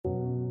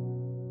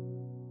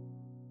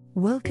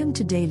Welcome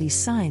to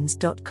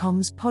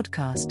dailysigns.com's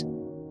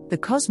podcast. The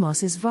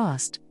cosmos is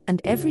vast,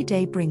 and every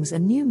day brings a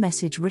new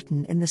message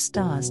written in the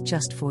stars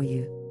just for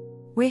you.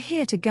 We're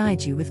here to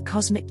guide you with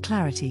cosmic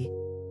clarity.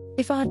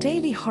 If our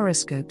daily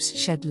horoscopes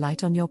shed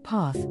light on your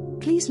path,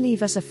 please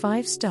leave us a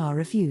 5-star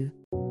review.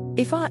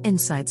 If our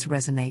insights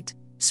resonate,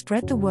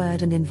 spread the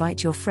word and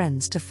invite your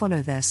friends to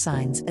follow their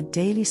signs at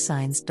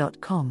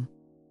dailysigns.com.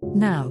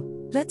 Now,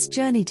 let's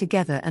journey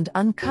together and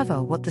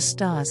uncover what the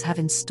stars have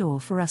in store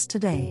for us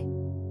today.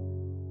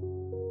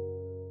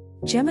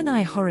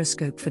 Gemini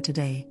horoscope for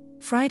today,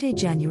 Friday,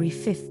 January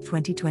 5,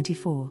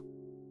 2024.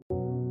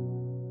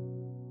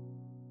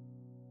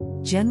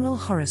 General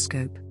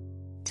horoscope.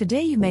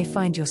 Today you may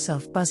find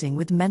yourself buzzing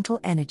with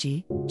mental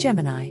energy,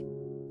 Gemini.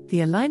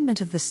 The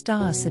alignment of the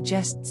stars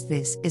suggests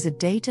this is a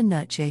day to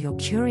nurture your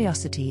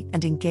curiosity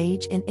and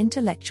engage in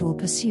intellectual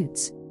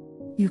pursuits.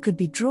 You could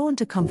be drawn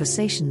to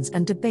conversations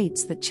and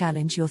debates that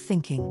challenge your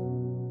thinking.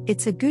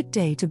 It's a good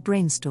day to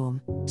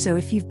brainstorm, so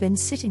if you've been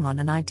sitting on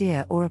an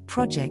idea or a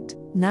project,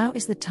 now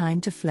is the time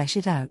to flesh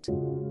it out.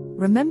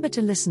 Remember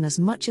to listen as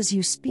much as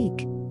you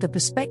speak. The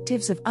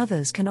perspectives of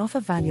others can offer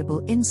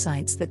valuable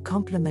insights that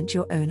complement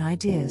your own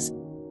ideas.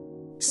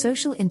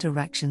 Social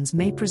interactions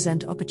may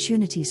present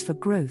opportunities for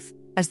growth,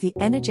 as the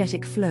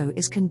energetic flow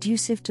is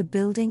conducive to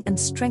building and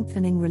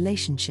strengthening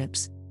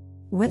relationships.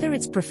 Whether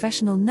it's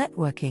professional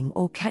networking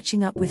or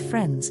catching up with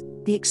friends,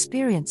 the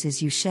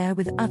experiences you share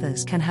with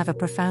others can have a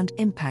profound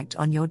impact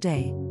on your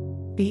day.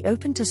 Be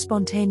open to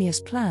spontaneous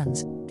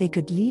plans, they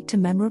could lead to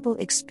memorable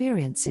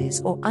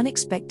experiences or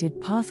unexpected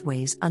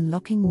pathways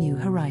unlocking new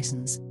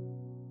horizons.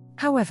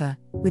 However,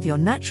 with your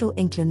natural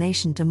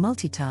inclination to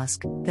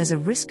multitask, there's a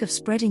risk of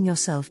spreading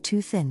yourself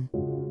too thin.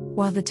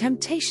 While the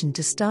temptation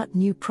to start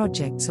new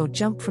projects or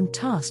jump from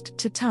task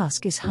to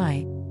task is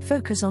high,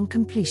 focus on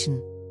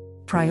completion.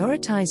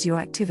 Prioritize your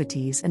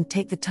activities and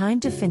take the time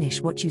to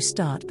finish what you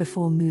start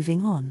before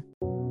moving on.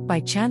 By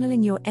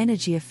channeling your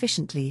energy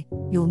efficiently,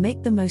 you'll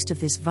make the most of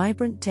this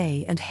vibrant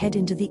day and head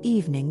into the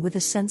evening with a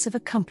sense of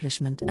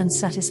accomplishment and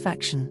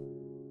satisfaction.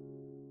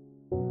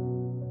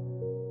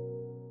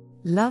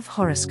 Love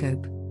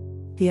horoscope.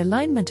 The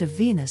alignment of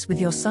Venus with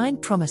your sign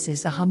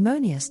promises a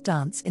harmonious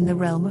dance in the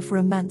realm of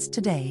romance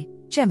today,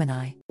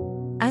 Gemini.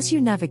 As you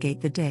navigate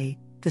the day,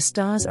 the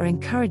stars are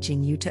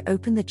encouraging you to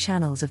open the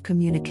channels of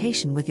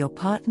communication with your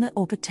partner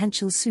or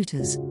potential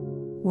suitors.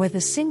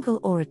 Whether single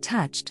or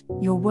attached,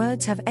 your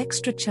words have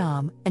extra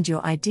charm, and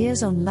your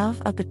ideas on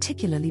love are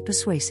particularly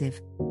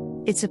persuasive.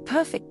 It's a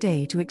perfect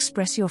day to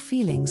express your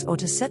feelings or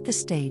to set the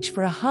stage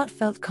for a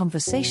heartfelt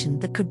conversation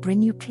that could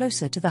bring you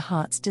closer to the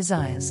heart's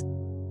desires.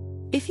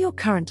 If you're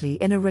currently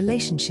in a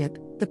relationship,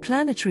 the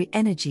planetary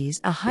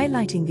energies are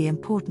highlighting the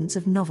importance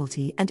of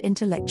novelty and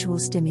intellectual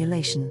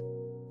stimulation.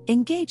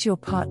 Engage your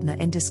partner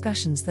in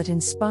discussions that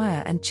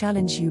inspire and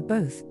challenge you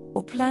both,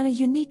 or plan a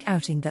unique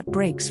outing that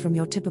breaks from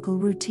your typical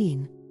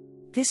routine.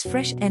 This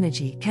fresh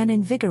energy can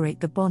invigorate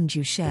the bond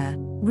you share,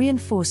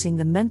 reinforcing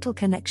the mental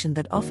connection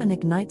that often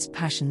ignites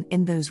passion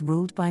in those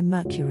ruled by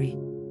Mercury.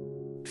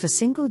 For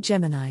single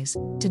Geminis,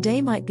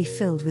 today might be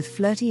filled with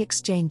flirty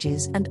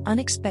exchanges and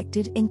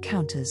unexpected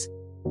encounters.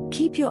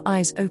 Keep your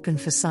eyes open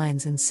for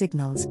signs and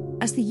signals,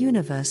 as the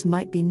universe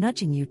might be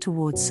nudging you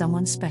towards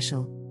someone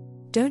special.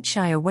 Don't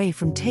shy away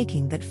from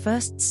taking that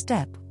first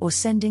step or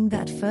sending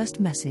that first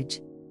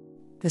message.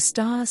 The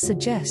stars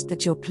suggest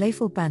that your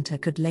playful banter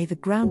could lay the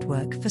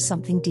groundwork for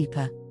something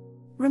deeper.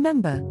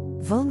 Remember,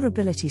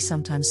 vulnerability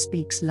sometimes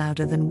speaks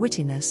louder than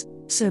wittiness,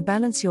 so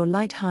balance your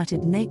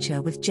light-hearted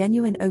nature with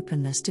genuine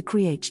openness to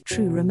create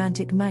true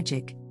romantic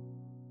magic.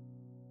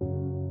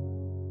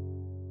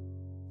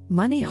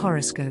 Money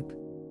horoscope.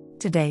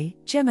 Today,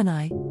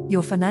 Gemini,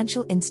 your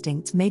financial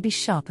instincts may be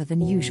sharper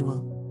than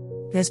usual.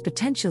 There's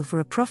potential for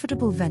a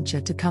profitable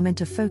venture to come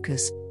into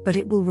focus, but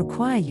it will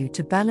require you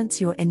to balance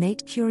your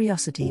innate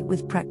curiosity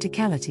with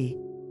practicality.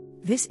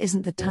 This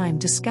isn't the time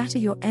to scatter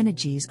your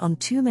energies on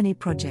too many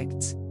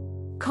projects.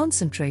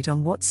 Concentrate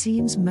on what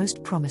seems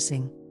most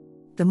promising.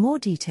 The more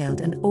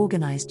detailed and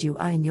organized you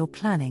are in your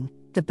planning,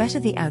 the better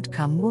the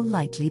outcome will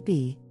likely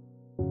be.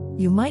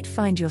 You might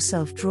find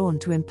yourself drawn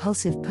to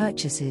impulsive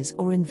purchases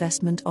or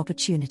investment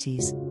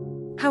opportunities.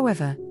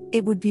 However,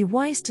 it would be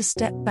wise to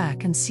step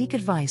back and seek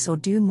advice or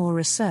do more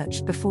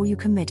research before you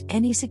commit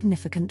any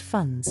significant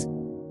funds.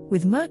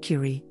 With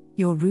Mercury,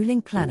 your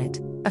ruling planet,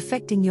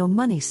 affecting your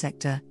money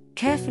sector,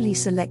 carefully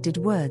selected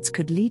words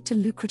could lead to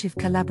lucrative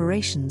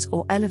collaborations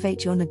or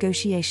elevate your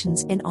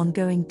negotiations in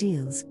ongoing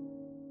deals.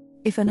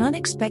 If an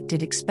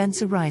unexpected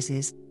expense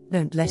arises,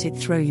 don't let it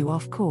throw you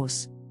off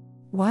course.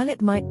 While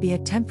it might be a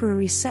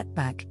temporary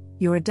setback,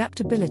 your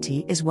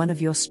adaptability is one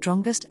of your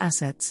strongest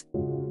assets.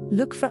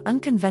 Look for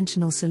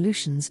unconventional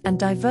solutions and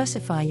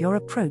diversify your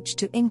approach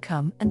to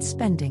income and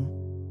spending.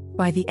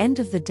 By the end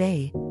of the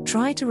day,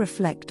 try to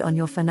reflect on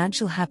your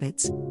financial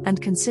habits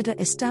and consider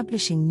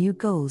establishing new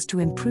goals to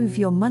improve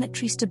your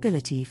monetary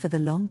stability for the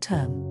long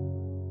term.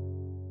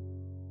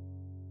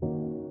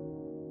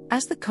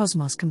 As the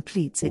cosmos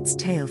completes its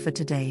tale for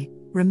today,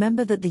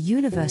 remember that the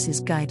universe's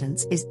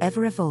guidance is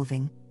ever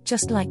evolving,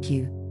 just like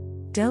you.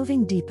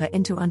 delving deeper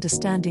into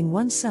understanding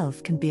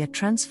oneself can be a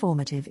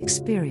transformative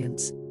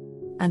experience.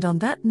 And on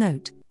that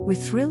note, we're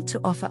thrilled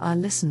to offer our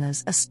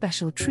listeners a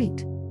special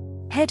treat.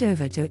 Head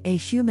over to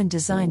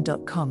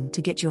ahumandesign.com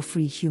to get your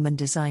free human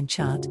design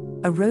chart,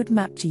 a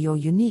roadmap to your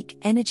unique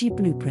energy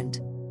blueprint.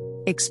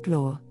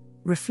 Explore,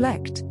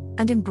 reflect,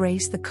 and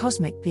embrace the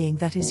cosmic being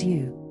that is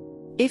you.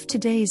 If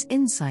today's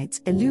insights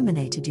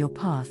illuminated your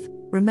path,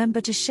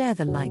 remember to share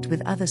the light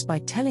with others by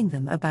telling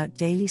them about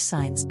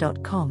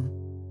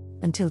dailyscience.com.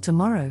 Until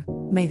tomorrow,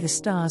 may the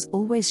stars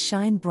always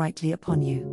shine brightly upon you.